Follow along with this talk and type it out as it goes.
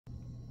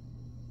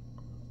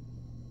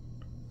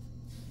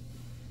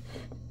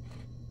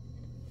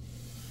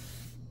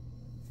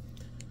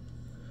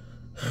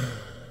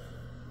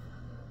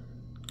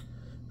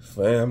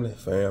Family,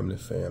 family,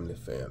 family,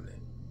 family.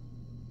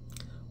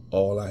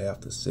 All I have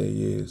to say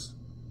is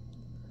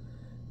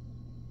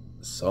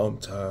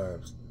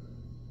sometimes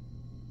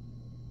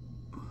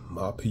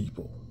my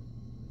people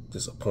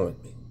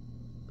disappoint me.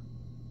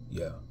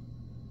 Yeah.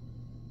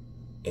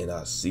 And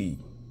I see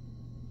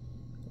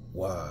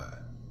why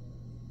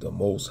the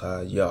Most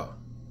High Yah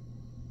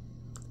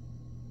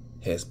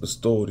has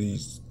bestowed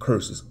these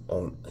curses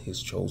on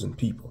his chosen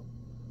people,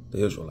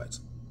 the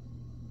Israelites.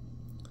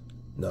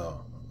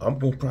 Now, I'm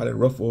going to probably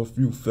ruffle a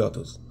few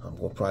feathers. I'm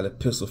going to probably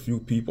piss a few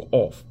people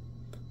off.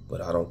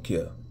 But I don't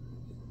care.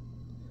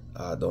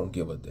 I don't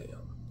give a damn.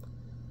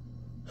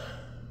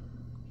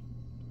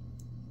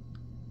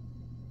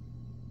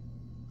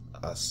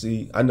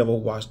 I never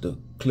watched the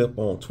clip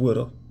on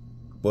Twitter,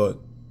 but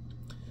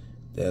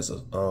there's a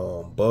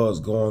buzz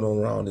going on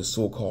around this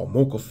so-called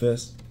Mocha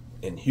Fest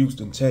in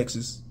Houston,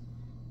 Texas.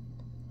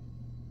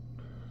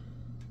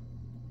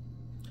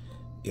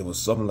 It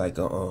was something like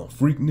a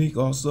Freaknik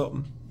or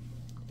something.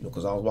 You know,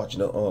 because I was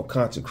watching a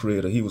content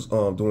creator. He was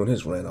doing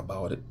his rant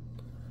about it.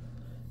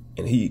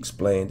 And he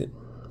explained it.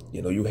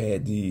 You know, you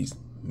had these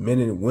men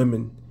and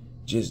women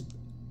just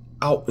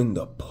out in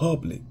the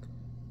public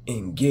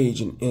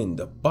engaging in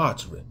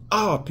debauchery.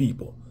 Our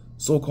people,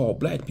 so-called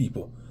black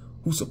people,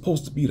 who's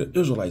supposed to be the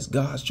Israelites,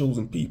 God's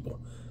chosen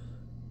people.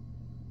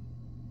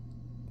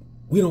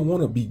 We don't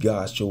want to be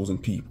God's chosen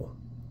people.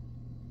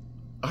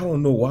 I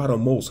don't know why the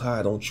Most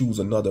High don't choose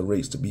another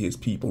race to be his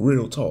people.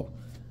 Real talk.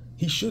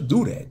 He should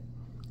do that.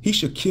 He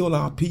should kill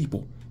our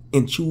people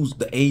and choose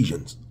the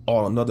Asians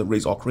or another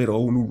race or create a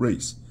whole new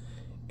race.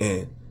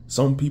 And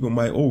some people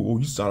might, oh,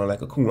 you sound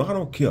like a coon. I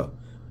don't care.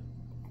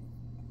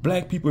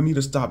 Black people need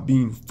to stop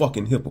being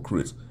fucking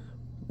hypocrites.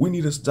 We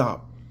need to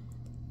stop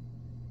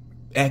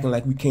acting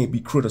like we can't be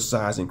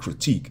criticized and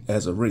critiqued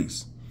as a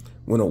race.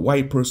 When a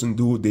white person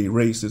do it, they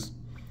racist.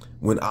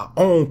 When our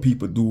own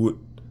people do it,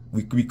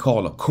 we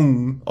call a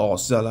coon or a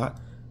sellout.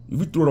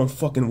 We throw them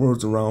fucking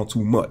words around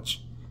too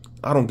much.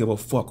 I don't give a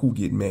fuck who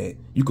get mad.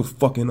 You can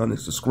fucking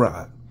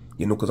unsubscribe.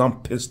 You know, because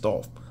I'm pissed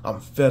off. I'm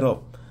fed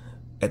up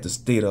at the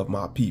state of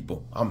my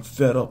people. I'm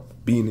fed up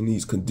being in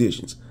these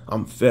conditions.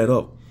 I'm fed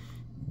up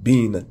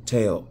being the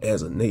tail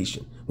as a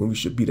nation when we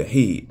should be the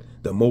head.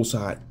 The Most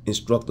High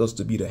instruct us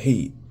to be the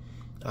head.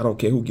 I don't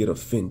care who get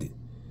offended.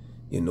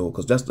 You know,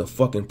 because that's the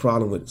fucking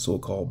problem with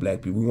so-called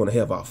black people. We want to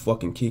have our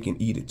fucking cake and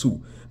eat it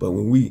too. But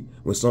when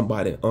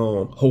somebody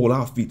hold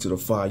our feet to the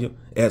fire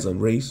as a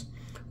race,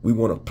 we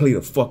want to play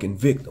the fucking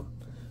victim.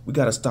 We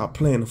got to stop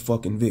playing the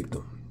fucking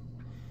victim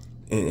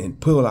and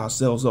pull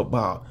ourselves up by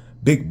our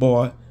big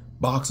boy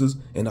boxers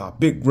and our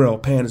big girl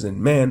panties and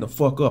man the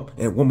fuck up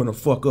and woman the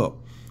fuck up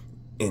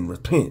and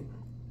repent.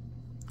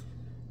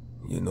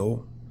 You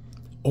know?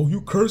 Oh,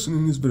 you cursing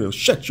in this video.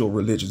 Shut your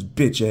religious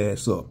bitch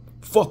ass up.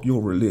 Fuck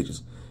your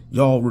religious.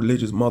 Y'all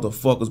religious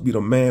motherfuckers be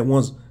the man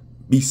ones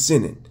be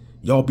sinning.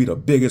 Y'all be the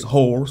biggest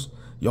whores.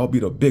 Y'all be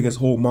the biggest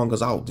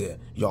whoremongers out there.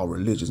 Y'all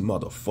religious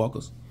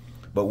motherfuckers.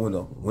 But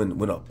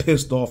when a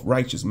pissed off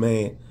righteous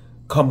man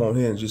come on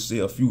here and just say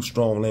a few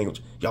strong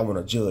language, y'all want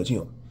to judge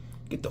him.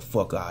 Get the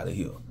fuck out of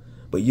here.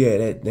 But yeah,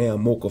 that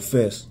damn Mocha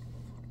Fest,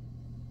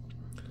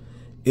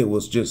 it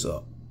was just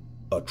a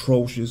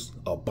atrocious,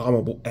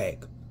 abominable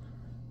act.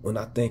 When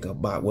I think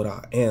about what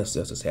our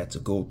ancestors had to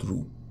go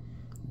through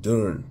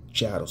during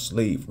chattel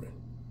slavery,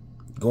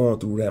 going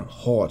through them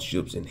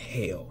hardships and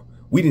hell.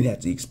 We didn't have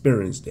to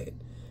experience that.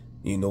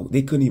 You know,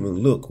 they couldn't even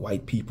look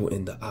white people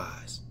in the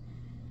eyes.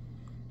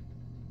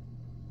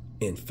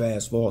 And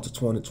fast forward to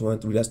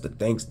 2023, that's the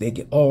thanks they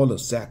get, all the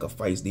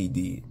sacrifice they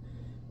did.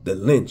 The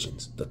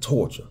lynchings, the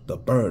torture, the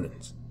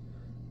burnings.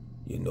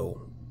 You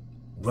know,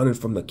 running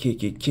from the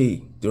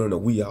KKK during the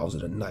wee hours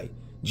of the night.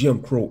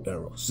 Jim Crow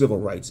era, civil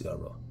rights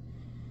era.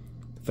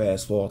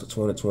 Fast forward to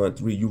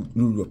 2023, you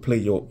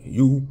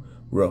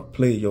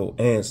replay your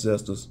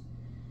ancestors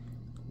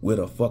with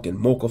a fucking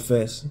Mocha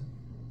Fest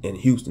in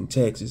Houston,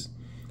 Texas.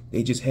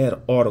 They just had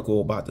an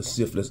article about the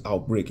syphilis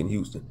outbreak in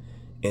Houston.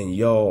 And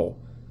y'all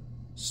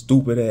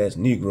stupid ass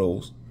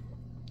Negroes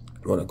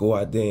want to go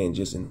out there and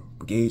just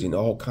engage in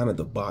all kind of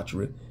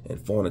debauchery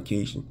and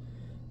fornication.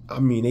 I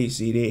mean, they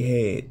say they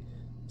had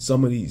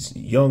some of these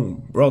young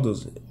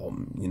brothers,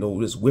 you know,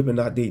 just whipping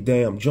out their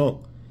damn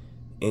junk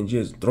and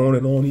just throwing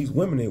it on these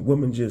women, and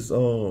women just,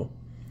 you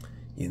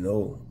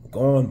know,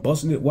 going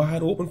busting it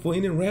wide open for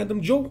any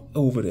random joke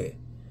over there.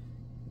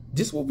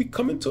 This is what we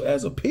coming to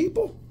as a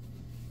people?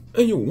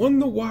 And you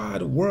wonder why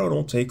the world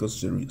don't take us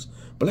serious.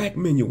 Black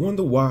men, you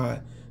wonder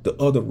why the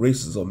other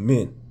races of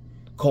men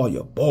call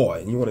you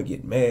boy, and you want to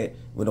get mad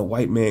when a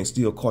white man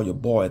still call you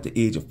boy at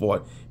the age of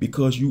 40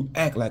 because you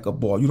act like a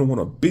boy. You don't want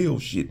to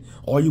build shit.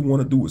 All you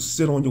want to do is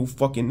sit on your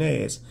fucking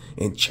ass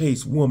and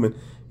chase women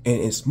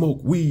and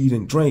smoke weed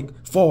and drink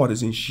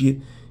 40s and shit.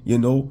 You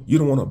know, you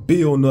don't want to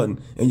build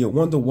nothing, and you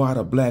wonder why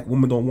the black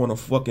woman don't want to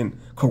fucking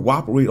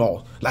cooperate,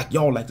 or like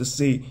y'all like to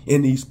say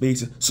in these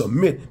spaces,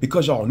 submit,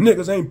 because y'all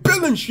niggas ain't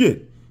building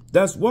shit.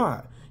 That's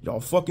why. Y'all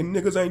fucking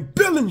niggas ain't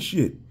building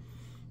shit.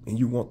 And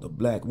you want the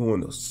black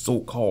woman to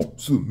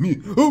so-called submit.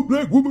 Oh,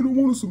 black women don't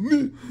want to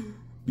submit.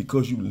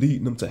 because you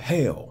leading them to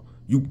hell.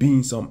 You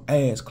being some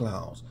ass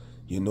clowns,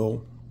 you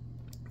know.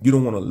 You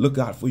don't want to look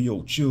out for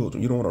your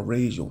children. You don't want to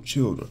raise your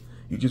children.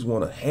 You just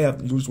want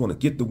to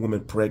get the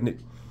women pregnant,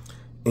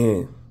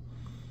 and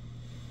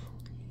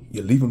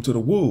you leave them to the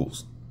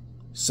wolves.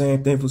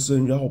 Same thing for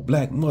some y'all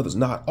black mothers,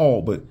 not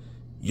all, but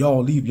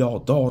y'all leave y'all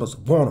daughters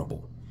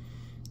vulnerable.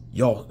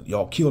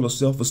 Y'all kill the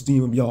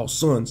self-esteem of y'all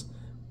sons,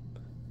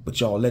 but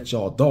y'all let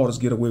y'all daughters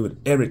get away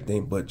with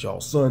everything, but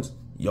y'all sons,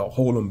 y'all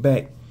hold them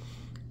back.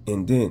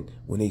 And then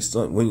when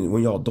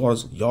y'all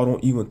daughters, y'all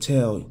don't even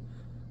tell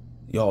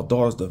y'all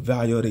daughters the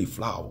value of their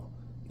flower.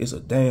 It's a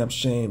damn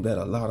shame that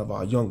a lot of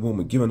our young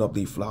women giving up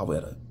their flower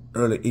at an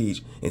early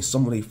age, and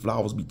some of their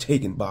flowers be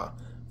taken by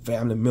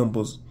family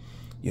members,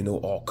 you know,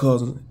 or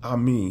cousins. I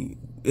mean,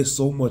 it's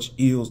so much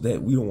ills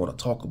that we don't want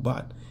to talk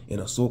about in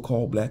a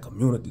so-called black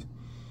community.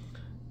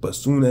 But as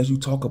soon as you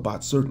talk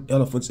about certain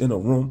elephants in a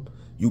room,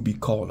 you be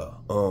called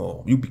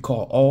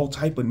all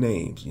type of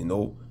names, you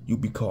know. You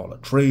be called a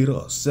traitor,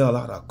 a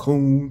sellout, a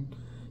coon,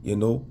 you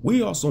know.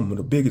 We are some of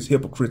the biggest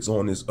hypocrites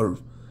on this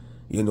earth,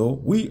 you know.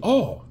 We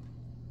are.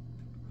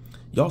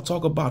 Y'all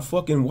talk about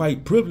fucking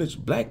white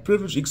privilege. Black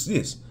privilege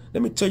exists.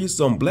 Let me tell you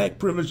something. Black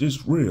privilege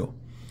is real.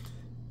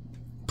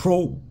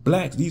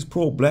 These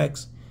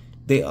pro-blacks,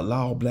 they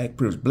allow black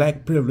privilege.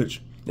 Black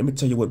privilege, let me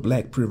tell you what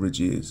black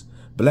privilege is.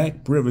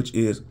 Black privilege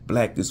is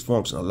black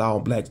dysfunction,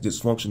 allowing black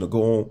dysfunction to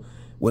go on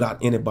without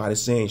anybody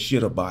saying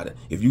shit about it.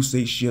 If you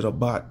say shit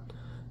about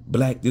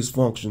black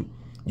dysfunction,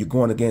 you're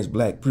going against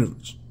black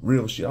privilege.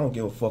 Real shit. I don't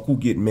give a fuck who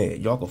get mad.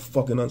 Y'all can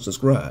fucking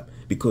unsubscribe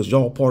because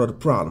y'all part of the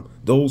problem.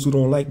 Those who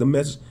don't like the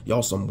message,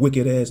 y'all some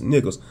wicked ass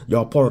niggas.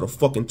 Y'all part of the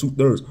fucking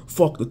 2/3.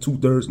 Fuck the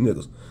 2/3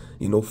 niggas.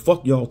 You know,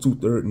 fuck y'all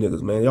 2/3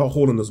 niggas, man. Y'all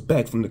holding us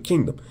back from the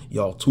kingdom.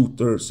 Y'all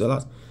 2/3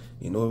 sellouts.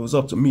 You know, if it was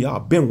up to me,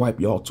 I've been wipe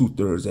y'all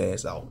 2/3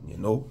 ass out, you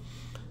know.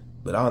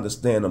 But I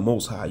understand the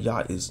Most High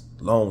Yah is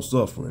long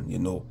suffering, you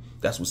know.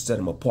 That's what set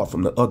him apart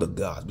from the other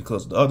gods,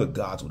 because the other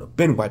gods would have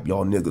been wipe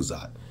y'all niggas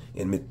out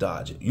in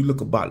mythology. You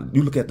look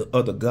at the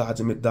other gods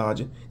in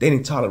mythology, they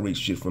didn't tolerate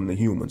shit from the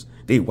humans.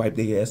 They wiped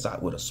their ass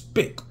out with a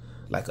spick,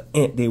 like an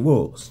ant they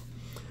was.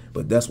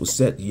 But that's what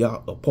set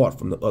Yah apart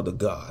from the other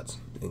gods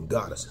and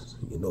goddesses,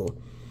 you know.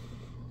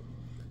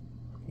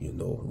 You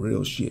know,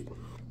 real shit.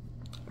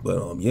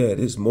 But yeah,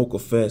 this Mocha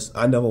Fest,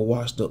 I never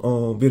watched the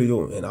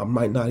video, and I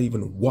might not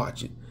even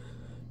watch it.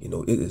 You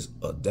know, it is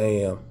a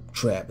damn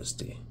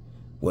travesty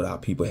what our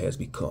people has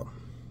become.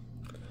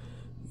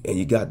 And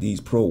you got these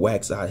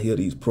pro-whacks out here,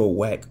 these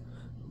pro-whack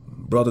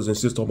brothers and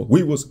sisters.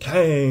 We was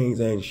kings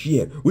and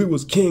shit. We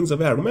was kings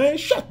of Africa. Man,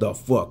 shut the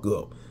fuck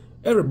up.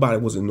 Everybody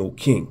wasn't no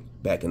king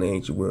back in the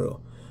ancient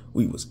world.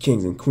 We was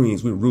kings and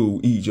queens. We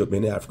ruled Egypt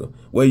and Africa.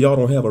 Well, y'all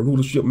don't have a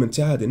rulership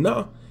mentality.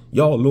 Nah,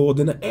 y'all lower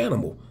than an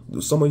animal.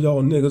 Some of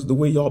y'all niggas, the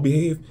way y'all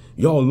behave,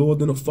 y'all lower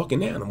than a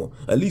fucking animal.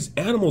 At least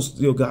animals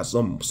still got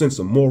some sense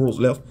of morals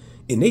left.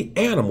 And they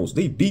animals,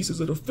 they beasts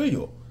of the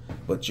field.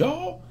 But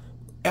y'all,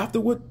 after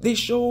what they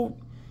showed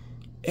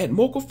at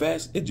Mocha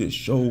Fest, it just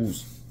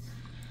shows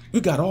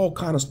you got all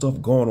kind of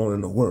stuff going on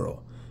in the world.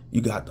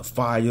 You got the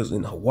fires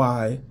in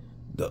Hawaii,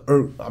 the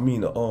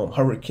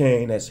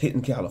hurricane that's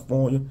hitting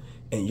California,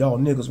 and y'all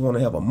niggas want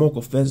to have a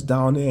Mocha Fest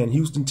down there in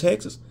Houston,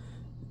 Texas.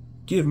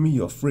 Give me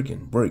a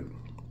freaking break.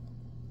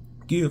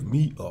 Give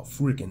me a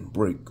freaking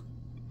break.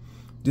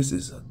 This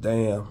is a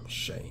damn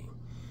shame.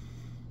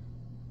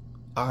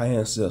 Our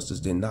ancestors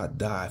did not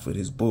die for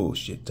this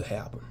bullshit to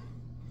happen.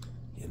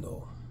 You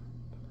know.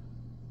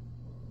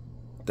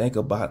 Think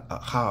about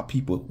how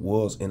people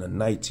was in the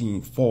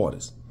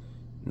 1940s,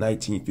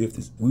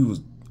 1950s.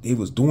 They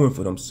was doing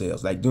for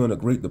themselves. Like during the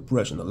Great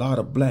Depression, a lot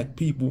of black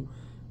people,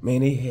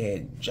 man, they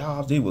had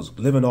jobs. They was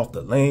living off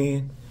the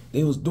land.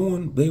 They was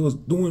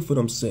doing for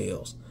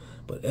themselves.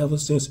 But ever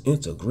since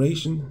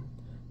integration,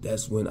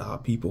 that's when our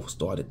people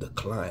started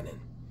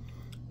declining.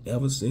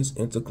 Ever since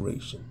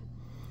integration.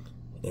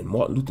 And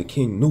Martin Luther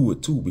King knew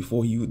it too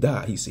before he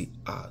died. He said,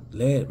 I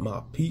led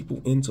my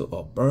people into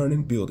a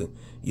burning building.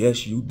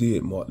 Yes, you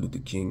did, Martin Luther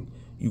King.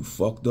 You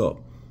fucked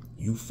up.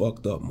 You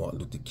fucked up, Martin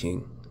Luther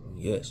King.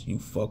 Yes, you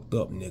fucked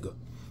up, nigga.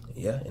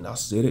 Yeah, and I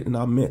said it and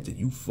I meant it.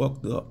 You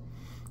fucked up.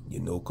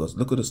 You know, because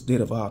look at the state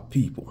of our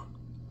people.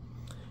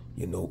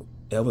 You know,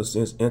 ever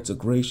since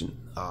integration,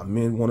 our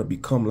men want to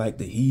become like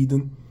the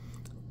heathen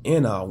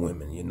and our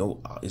women. You know,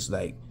 it's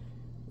like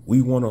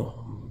we want to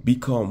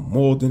become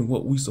more than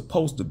what we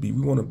supposed to be.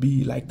 We want to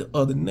be like the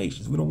other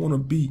nations. We don't want to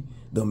be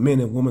the men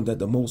and women that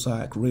the Most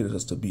High created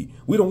us to be.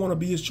 We don't want to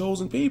be His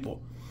chosen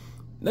people.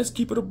 Let's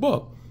keep it a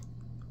buck.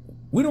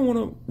 We don't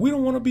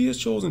want to be His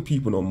chosen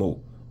people no more.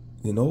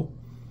 You know,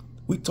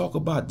 we talk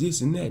about this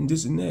and that and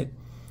this and that.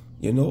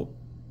 You know,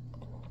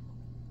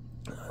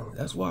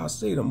 that's why I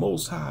say the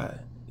Most High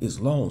is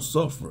long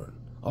suffering.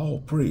 All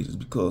praises,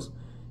 because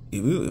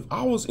if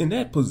I was in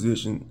that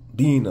position,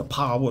 being a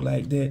power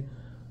like that,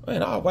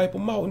 man, I'll wipe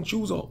them out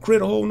and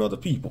create a whole nother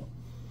people.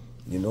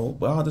 You know,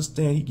 but I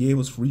understand He gave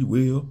us free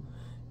will,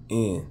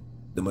 and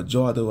The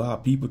majority of our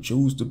people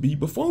choose to be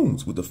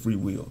buffoons with the free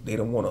will. They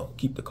don't want to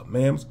keep the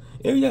commandments.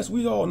 And yes,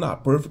 we all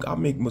not perfect. I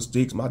make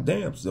mistakes my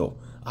damn self.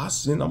 I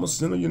sin. I'm a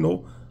sinner, you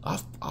know. I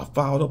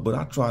fouled up, but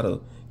I try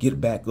to get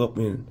back up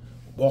and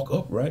walk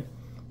upright.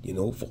 You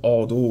know, for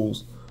all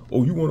those,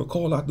 oh, you want to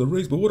call out the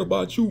race, but what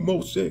about you,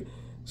 Mocha?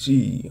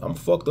 Gee, I'm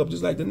fucked up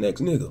just like the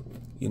next nigga.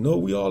 You know,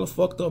 we all are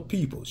fucked up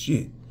people.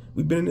 Shit.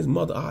 We've been in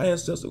this our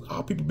ancestors,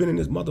 our people been in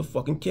this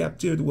motherfucking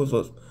captivity with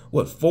us,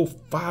 what,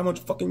 500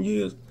 fucking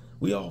years?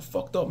 We all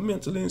fucked up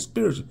mentally and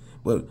spiritually.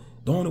 But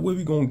the only way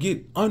we gonna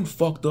get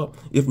unfucked up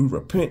if we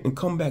repent and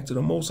come back to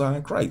the Most High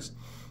in Christ.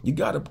 You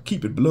gotta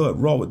keep it blood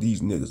raw with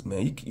these niggas,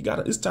 man. You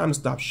gotta. It's time to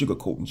stop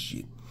sugarcoating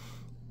shit.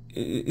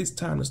 It's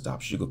time to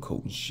stop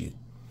sugarcoating shit.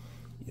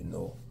 You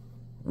know,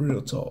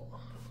 real talk.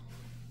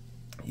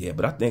 Yeah,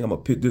 but I think I'm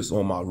gonna put this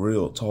on my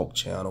Real Talk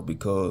channel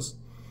because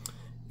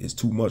it's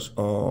too much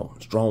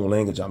strong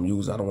language I'm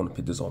using. I don't want to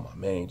put this on my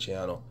main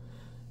channel.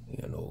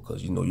 You know,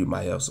 because you know you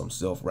might have some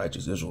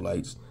self-righteous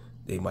Israelites.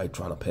 They might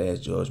try to pass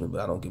judgment,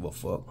 but I don't give a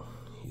fuck.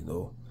 You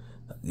know,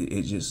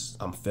 it just,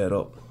 I'm fed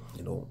up.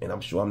 You know, and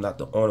I'm sure I'm not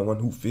the only one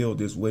who feel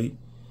this way.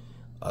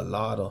 A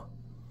lot of,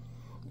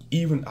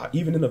 even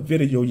in a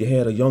video, you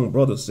had a young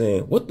brother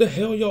saying, "What the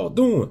hell y'all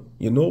doing?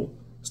 You know,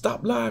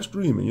 stop live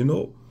streaming. You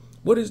know,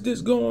 what is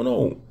this going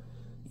on?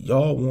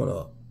 Y'all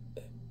wanna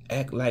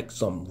act like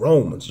some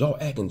Romans. Y'all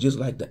acting just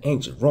like the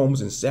ancient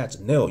Romans in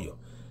Saturnalia.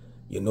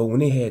 You know,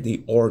 when they had their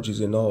orgies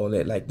and all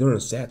that, like during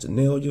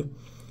Saturnalia,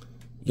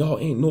 y'all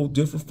ain't no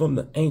different from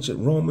the ancient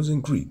Romans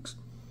and Greeks.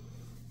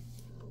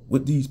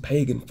 With these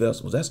pagan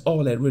festivals, that's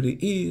all that really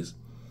is.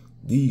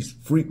 These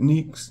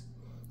Freakniks,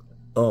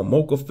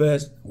 Mocha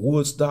Fest,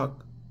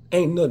 Woodstock,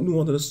 ain't nothing new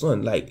under the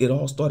sun. Like, it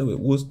all started with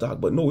Woodstock,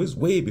 but no, it's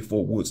way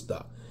before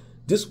Woodstock.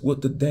 This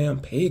what the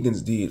damn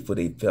pagans did for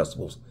their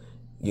festivals.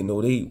 You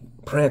know, they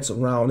prance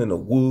around in the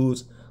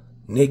woods,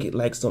 naked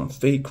like some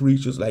fake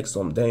creatures, like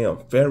some damn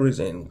fairies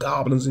and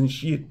goblins and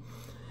shit.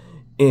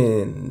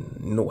 And,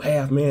 you know,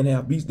 half man,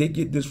 half beast. They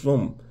get this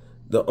from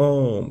the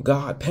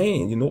god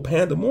Pan, you know,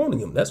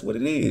 pandemonium. That's what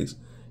it is.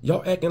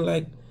 Y'all acting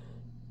like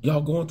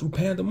y'all going through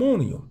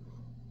pandemonium.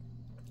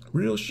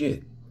 Real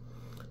shit.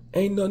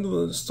 Ain't nothing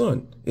under the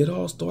sun. It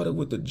all started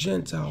with the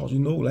Gentiles, you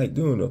know, like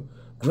during the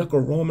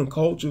Greco-Roman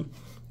culture,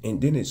 and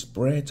then it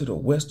spread to the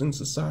Western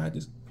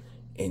societies.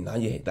 And now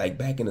you had, like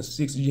back in the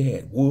 60s, you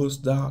had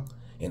Woodstock.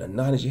 In the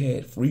 90s, you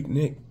had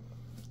Freaknik.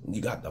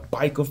 You got the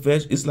Biker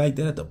Fest. It's like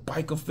that at the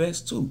Biker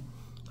Fest too.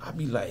 I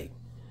be like,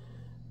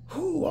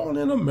 who on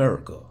in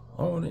America?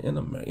 On in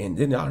America. And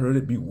then I heard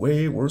it be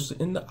way worse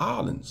in the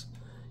islands.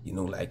 You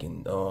know, like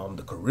in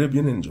the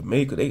Caribbean and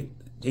Jamaica,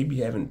 they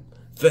be having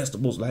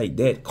festivals like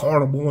that,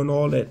 carnival and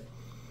all that.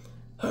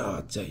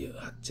 I tell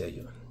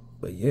you.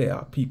 But yeah,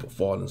 our people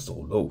falling so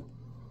low.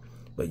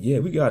 But yeah,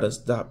 we gotta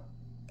stop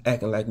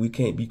acting like we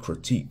can't be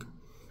critiqued,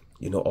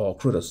 you know, or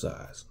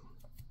criticized.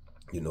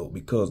 You know,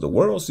 because the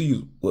world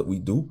sees what we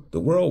do. The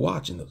world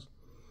watching us.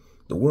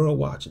 The world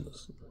watching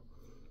us.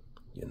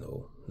 You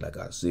know, like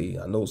I say,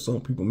 I know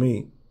some people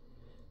may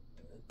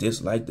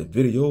dislike the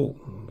video,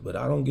 but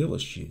I don't give a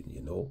shit,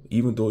 you know.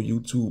 Even though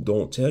YouTube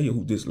don't tell you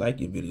who dislike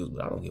your videos,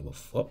 but I don't give a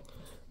fuck.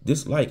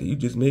 Dislike it. You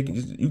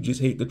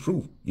just hate the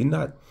truth. You're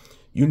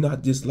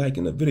not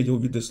disliking the video,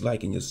 you're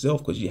disliking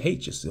yourself because you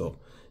hate yourself.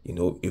 You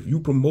know, if you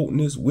promoting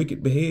this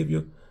wicked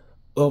behavior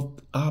of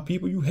our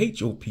people, you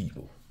hate your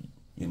people.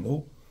 You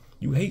know,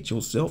 you hate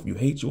yourself, you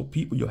hate your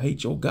people, you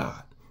hate your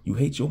God, you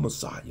hate your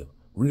Messiah.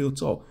 Real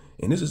talk.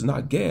 And this is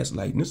not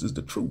gaslighting, this is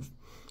the truth.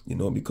 You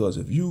know, because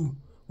if you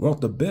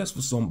want the best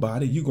for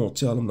somebody, you're going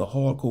to tell them the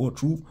hardcore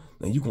truth,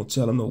 and you're going to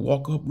tell them to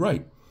walk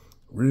upright.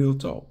 Real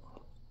talk.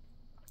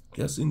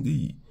 Yes,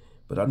 indeed.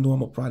 But I know I'm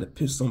going to probably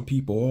piss some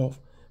people off,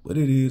 but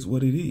it is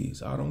what it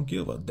is. I don't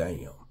give a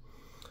damn.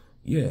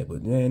 Yeah,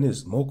 but man,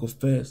 this Mocha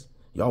Fest,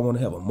 y'all want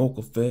to have a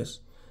Mocha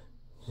Fest?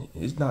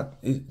 It's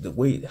not the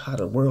way how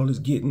the world is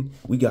getting.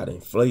 We got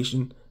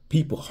inflation,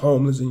 people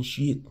homeless and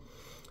shit.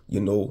 You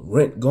know,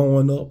 rent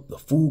going up, the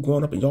food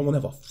going up, and y'all want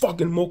to have a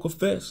fucking Mocha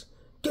Fest?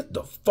 Get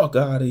the fuck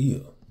out of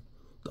here.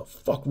 The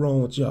fuck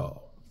wrong with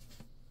y'all?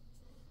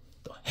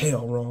 The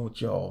hell wrong with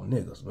y'all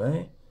niggas,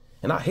 man?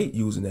 And I hate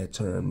using that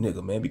term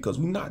nigga, man, because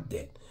we're not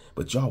that.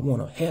 But y'all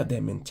want to have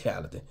that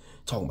mentality.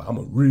 Talking about, I'm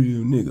a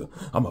real nigga.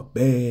 I'm a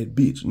bad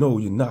bitch. No,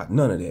 you're not.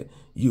 None of that.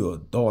 You're a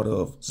daughter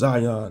of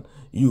Zion.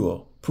 You're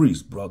a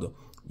priest, brother.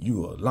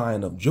 You're a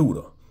lion of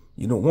Judah.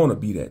 You don't want to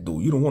be that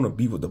dude. You don't want to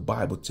be what the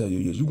Bible tell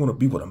you is. You want to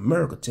be what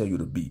America tell you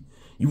to be.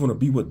 You want to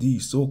be what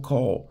these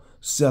so-called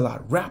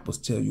sellout rappers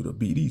tell you to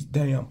be. These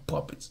damn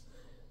puppets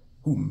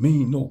who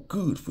mean no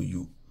good for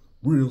you.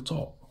 Real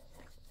talk.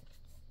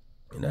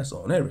 And that's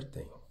on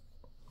everything.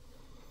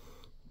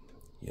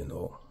 You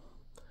know.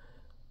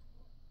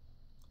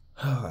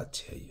 I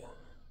tell you.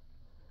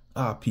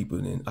 Our people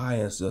and our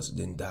ancestors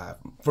didn't die.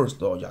 First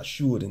of all,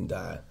 Yahshua didn't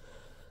die.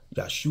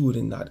 Yahshua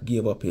did not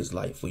give up his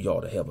life for y'all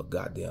to have a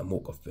goddamn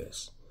Mocha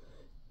Fest.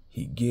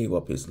 He gave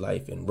up his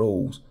life and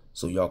rose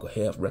so y'all could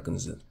have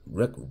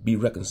be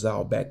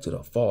reconciled back to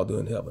the Father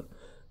in heaven.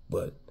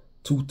 But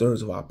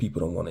 2/3 of our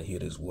people don't want to hear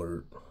this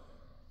word.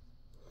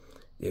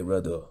 They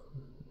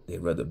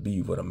rather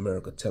be what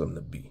America tell them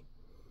to be.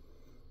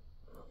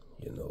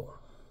 You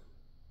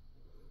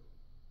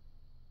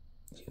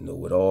know,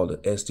 with all the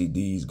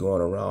STDs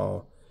going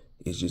around,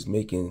 it's just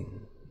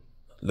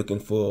looking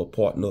for a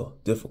partner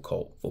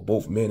difficult for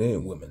both men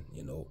and women.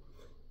 You know,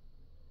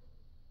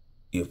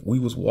 if we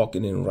was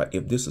walking in right,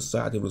 if this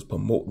society was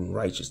promoting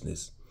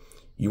righteousness,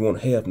 you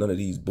won't have none of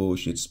these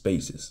bullshit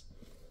spaces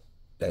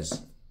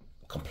that's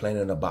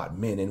complaining about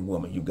men and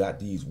women. You got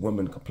these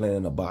women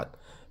complaining about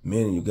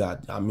men, and you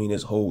got,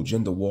 this whole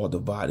gender war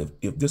divide.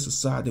 If this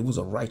society was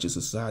a righteous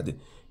society,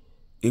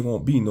 it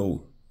won't be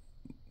no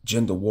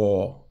gender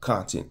war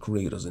content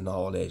creators and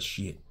all that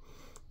shit.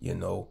 You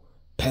know,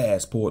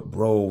 passport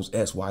bros,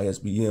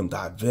 SYSBM,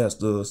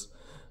 divestors,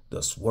 the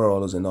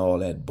swirlers, and all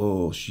that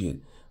bullshit.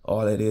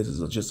 All that is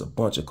just a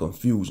bunch of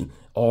confusion.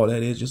 All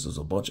that is just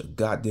a bunch of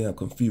goddamn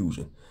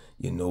confusion.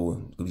 You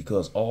know,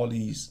 because all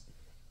these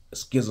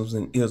schisms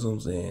and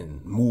isms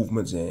and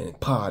movements and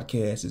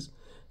podcasts,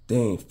 they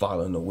ain't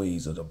following the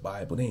ways of the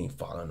Bible. They ain't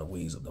following the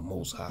ways of the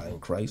Most High in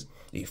Christ.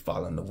 They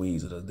following the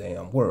ways of the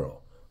damn world.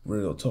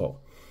 Real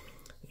talk.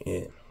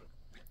 And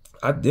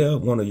I dare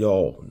one of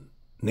y'all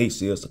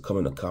naysayers to come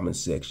in the comment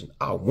section.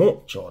 I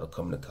want y'all to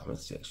come in the comment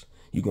section.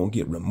 You're going to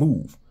get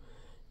removed.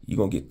 You're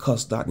going to get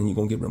cussed out and you're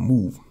going to get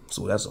removed.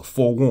 So that's a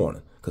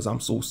forewarning, because I'm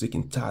so sick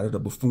and tired of the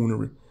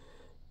buffoonery.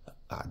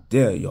 I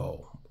dare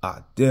y'all.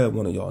 I dare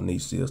one of y'all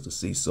naysayers to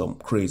say something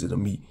crazy to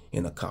me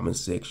in the comment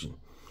section.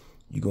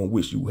 You're going to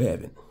wish you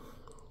haven't.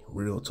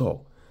 Real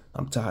talk.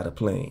 I'm tired of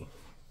playing.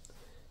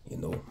 You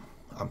know,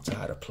 I'm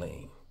tired of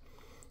playing.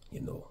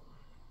 You know,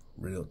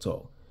 real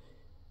talk.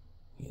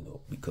 You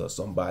know, because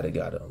somebody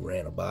got a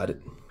rant about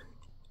it.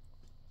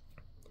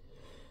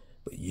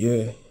 But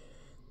yeah,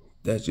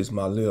 that's just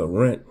my little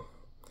rant.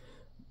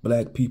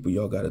 Black people,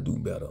 y'all got to do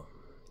better.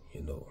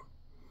 You know,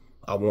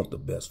 I want the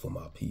best for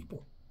my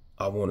people.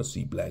 I want to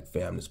see black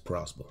families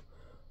prosper.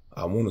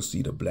 I want to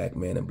see the black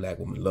man and black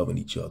woman loving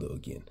each other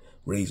again,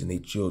 raising their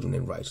children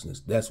in righteousness.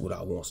 That's what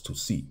I want to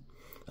see.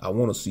 I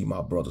want to see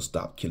my brothers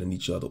stop killing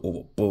each other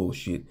over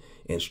bullshit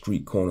and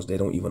street corners they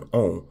don't even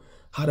own.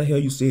 How the hell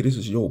you say this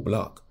is your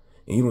block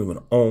and you don't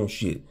even own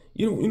shit?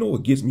 You know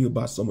what gets me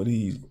about some of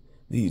these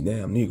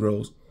damn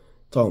Negroes?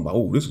 Talking about,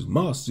 oh, this is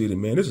my city,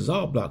 man. This is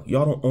our block.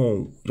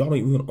 Y'all don't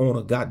even own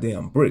a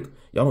goddamn brick.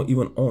 Y'all don't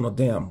even own a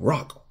damn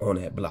rock on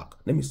that block.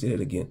 Let me say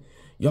that again.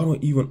 Y'all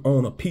don't even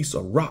own a piece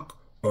of rock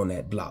on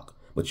that block.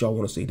 But y'all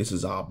want to say this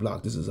is our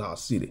block, this is our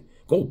city.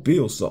 Go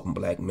build something,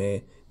 black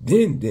man.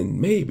 Then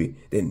maybe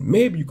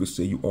you could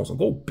say you own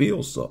something. Go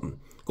build something.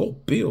 Go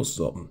build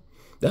something.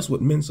 That's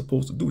what men's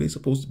supposed to do. They're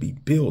supposed to be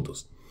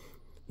builders.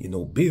 You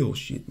know, build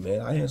shit,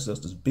 man. Our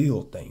ancestors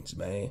build things,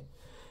 man.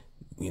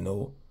 You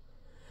know,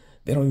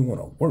 they don't even want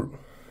to work.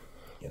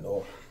 You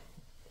know,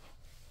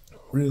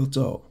 real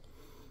talk.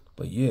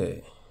 But yeah,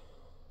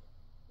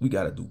 we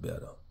got to do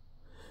better.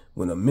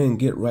 When the men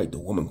get right, the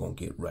woman gonna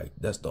get right.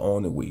 That's the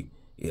only way.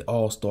 It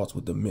all starts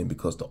with the men,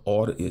 because the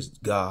order is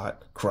God,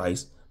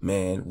 Christ,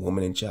 man,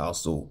 woman, and child.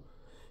 So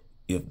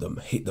if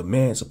the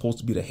man's supposed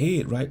to be the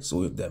head, right?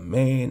 So if the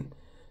man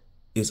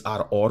is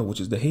out of order, which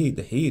is the head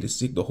is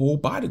sick, the whole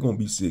body gonna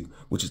be sick,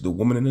 which is the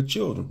woman and the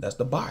children. That's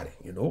the body,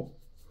 you know.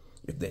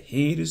 If the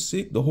head is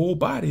sick, the whole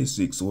body is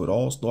sick. So it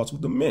all starts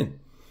with the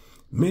men.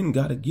 Men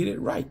gotta get it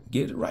right.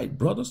 Get it right,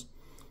 brothers.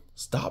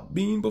 Stop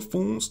being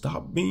buffoons.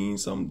 Stop being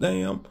some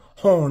damn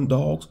horn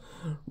dogs.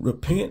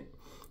 Repent.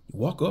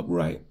 Walk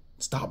upright.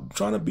 Stop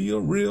trying to be a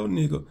real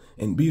nigga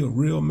and be a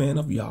real man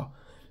of Yah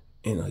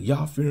and a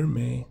Yah-fearing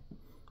man.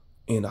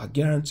 And I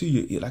guarantee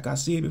you, like I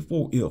said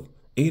before, if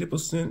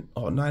 80%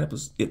 or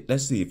 90%,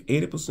 let's say if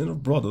 80%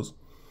 of brothers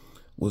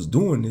was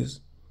doing this,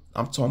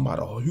 I'm talking about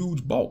a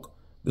huge bulk.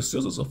 The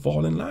sisters will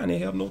fall in line. They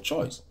have no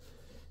choice,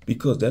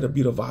 because that'll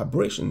be the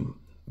vibration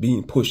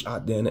being pushed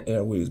out there in the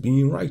airways,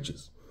 being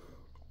righteous.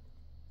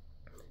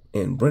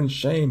 And bring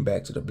shame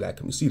back to the black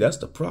community. See, that's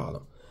the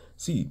problem.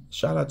 See,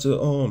 shout out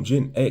to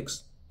Gen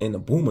X and the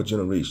boomer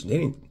generation. They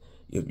didn't,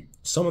 if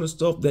some of the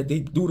stuff that they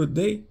do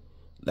today,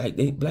 like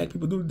black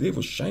people do today,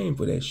 was shame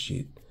for that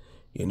shit.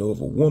 You know,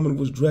 if a woman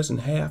was dressing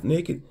half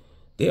naked,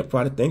 they'd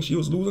probably think she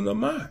was losing her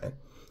mind.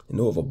 You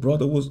know, if a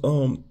brother was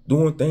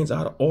doing things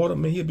out of order,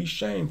 man, he'd be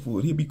shamed for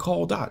it. He'd be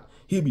called out.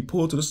 He'd be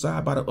pulled to the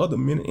side by the other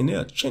men, and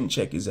they'll chin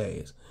check his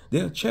ass.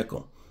 They'll check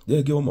him.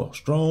 They'll give him a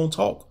strong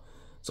talk.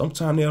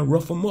 Sometimes they'll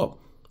rough him up.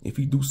 If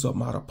he do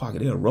something out of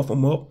pocket, they'll rough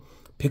him up,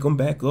 pick him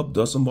back up,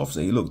 dust him off,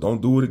 say, hey, look, don't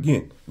do it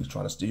again. We're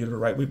trying to steer you the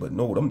right way, but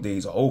no, them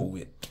days are over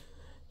with.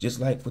 Just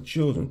like for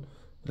children,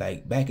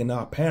 like back in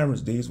our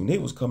parents' days when they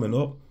was coming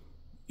up,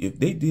 if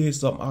they did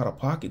something out of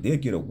pocket, they'll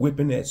get a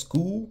whipping at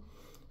school.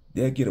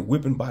 They'll get a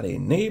whipping by their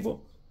neighbor.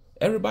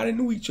 Everybody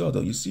knew each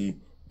other. You see,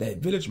 that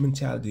village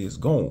mentality is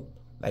gone.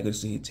 Like I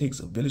say, it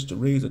takes a village to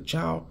raise a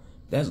child.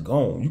 That's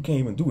gone. You can't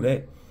even do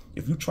that.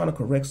 If you're trying to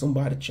correct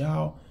somebody's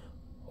child,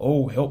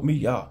 oh, help me,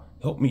 Yah.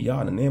 Help me, Yah,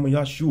 in the name of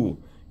Yahshua.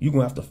 You're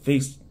going to have to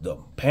face the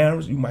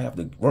parents. You might have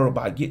to worry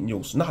about getting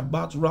your snot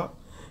box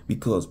rocked,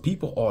 because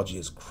people are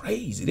just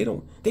crazy.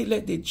 They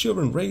let their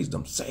children raise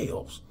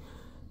themselves,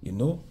 you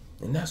know.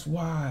 And that's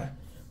why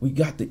we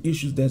got the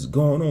issues that's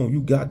going on.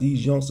 You got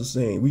these youngsters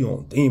saying we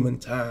on demon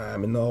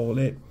time and all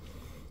that.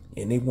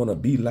 And they want to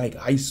be like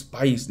Ice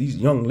Spice. These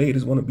young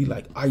ladies want to be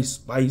like Ice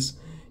Spice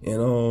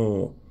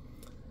and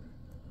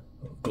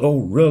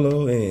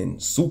Glorilla and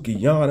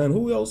Sukiyana and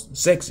who else?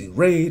 Sexy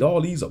Raid.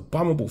 All these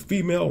abominable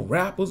female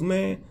rappers,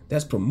 man,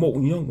 that's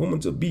promoting young women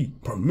to be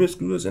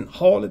promiscuous and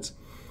harlots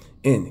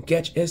and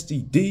catch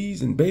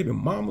STDs and baby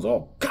mamas,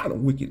 all kind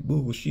of wicked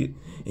bullshit.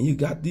 And you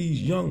got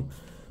these young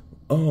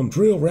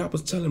drill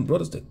rappers telling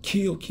brothers to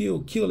kill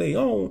their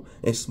own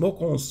and smoke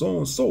on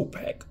so-and-so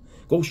pack.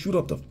 Go shoot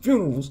up the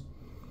funerals.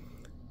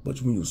 But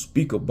when you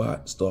speak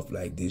about stuff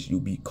like this, you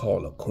be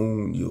called a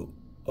coon, you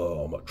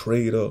a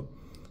traitor,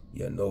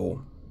 you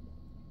know.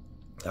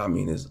 I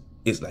mean,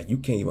 it's like you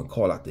can't even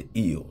call out the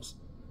ills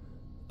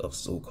of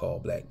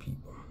so-called black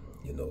people,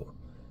 you know.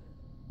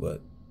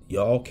 But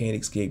y'all can't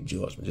escape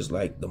judgment. Just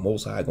like the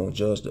Most High gonna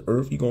judge the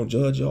earth, he gonna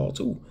judge y'all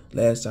too.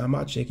 Last time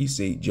I checked, he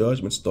said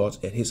judgment starts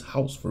at his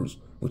house first,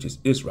 which is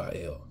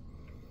Israel.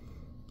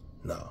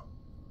 Nah,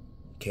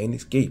 can't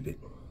escape it.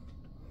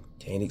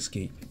 Can't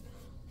escape it.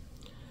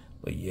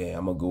 But yeah,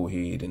 I'm gonna go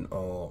ahead and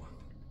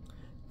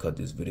cut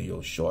this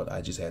video short.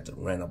 I just had to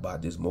rant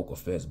about this Mocha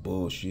Fest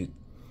bullshit.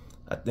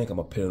 I think I'm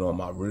gonna put it on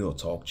my Real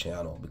Talk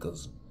channel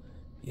because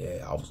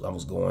yeah, I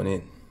was going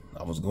in.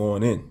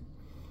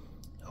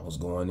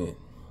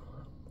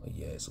 But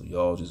yeah, so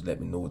y'all just let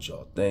me know what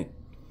y'all think,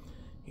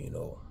 you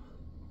know.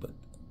 But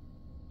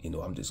you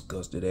know, I'm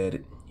disgusted at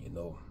it, you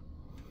know.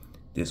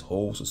 This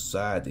whole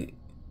society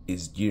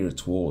is geared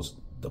towards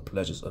the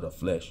pleasures of the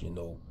flesh, you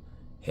know.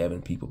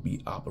 Having people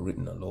be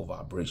operating in a low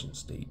vibration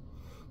state.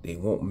 They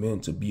want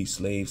men to be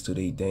slaves to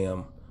their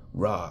damn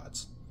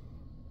rods,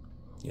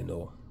 you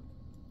know.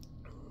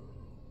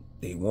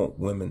 They want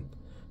women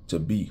to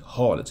be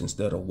harlots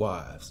instead of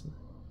wives.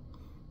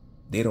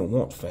 They don't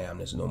want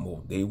families no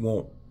more. They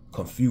want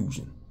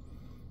confusion.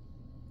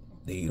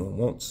 They don't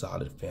want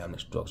solid family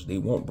structure. They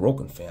want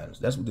broken families.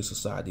 That's what this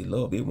society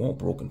love. They want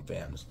broken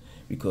families.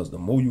 Because the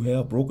more you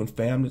have broken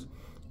families,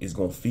 it's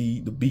going to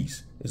feed the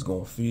beast. It's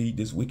going to feed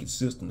this wicked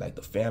system like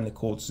the family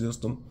court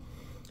system.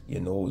 You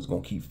know, it's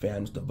going to keep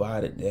families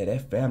divided.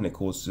 That family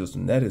court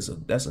system,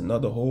 that's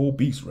another whole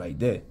beast right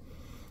there.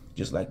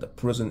 Just like the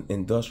prison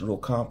industrial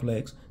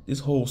complex,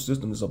 this whole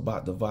system is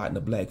about dividing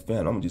the black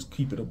family. I'm going to just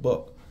keep it a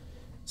buck.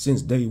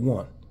 Since day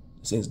one,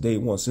 since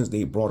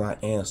they brought our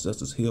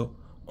ancestors here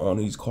on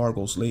these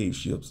cargo slave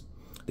ships,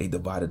 they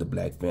divided the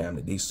black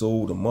family. They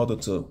sold the mother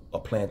to a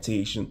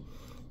plantation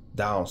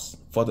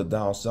further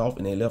down south,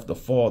 and they left the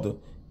father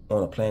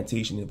on a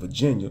plantation in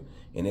Virginia,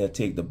 and they'll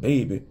take the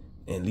baby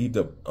and leave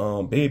the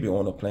baby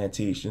on a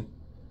plantation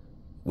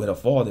where the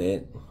father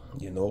at,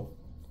 you know.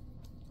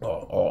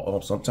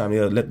 Or sometimes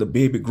they'll let the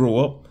baby grow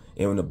up,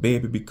 and when the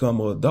baby become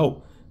an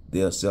adult,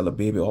 they'll sell the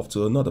baby off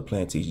to another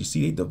plantation. You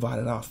see, they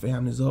divided our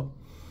families up,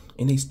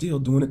 and they still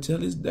doing it till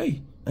this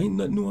day. Ain't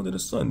nothing new under the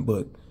sun.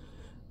 But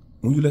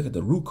when you look at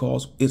the root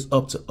cause, it's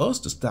up to us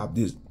to stop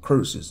these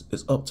curses.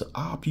 It's up to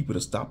our people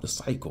to stop the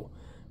cycle.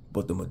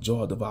 But the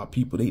majority of our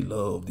people, they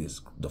love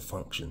this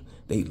dysfunction.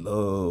 They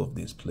love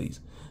this place.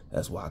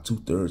 That's why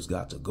 2/3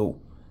 got to go.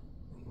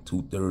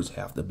 2/3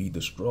 have to be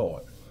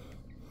destroyed.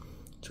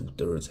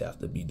 2/3 have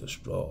to be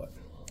destroyed,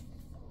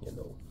 you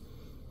know.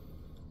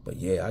 But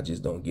yeah, I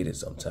just don't get it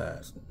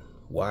sometimes.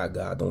 Why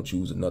God don't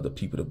choose another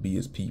people to be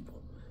his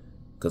people?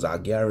 Because I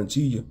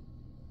guarantee you,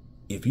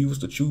 if he was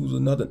to choose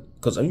another,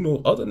 because you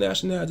know, other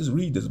nationalities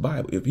read this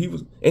Bible. If he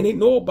was, and they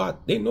know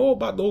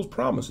about those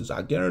promises,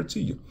 I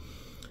guarantee you.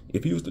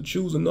 If he was to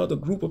choose another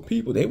group of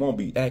people, they won't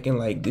be acting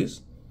like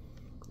this.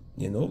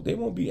 You know, they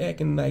won't be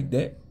acting like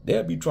that.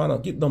 They'll be trying to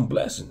get them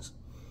blessings.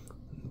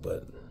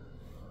 But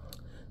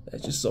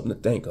that's just something to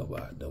think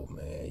about, though,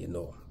 man, you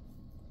know.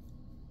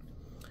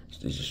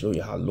 Just to show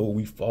you how low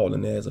we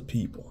fallen as a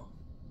people.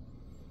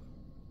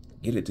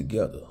 Get it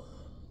together.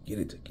 Get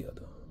it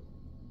together.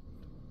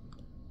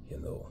 You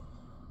know.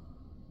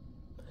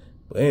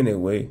 But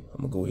anyway,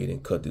 I'm going to go ahead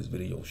and cut this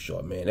video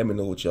short, man. Let me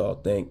know what y'all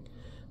think.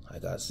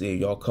 Like I said,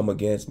 y'all come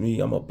against me,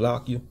 I'm going to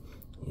block you,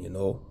 you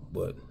know.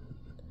 But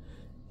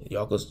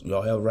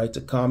y'all have a right to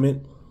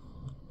comment,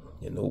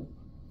 you know.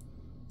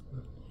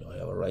 Y'all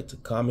have a right to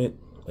comment.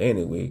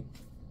 Anyway,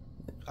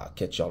 I'll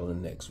catch y'all on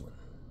the next one.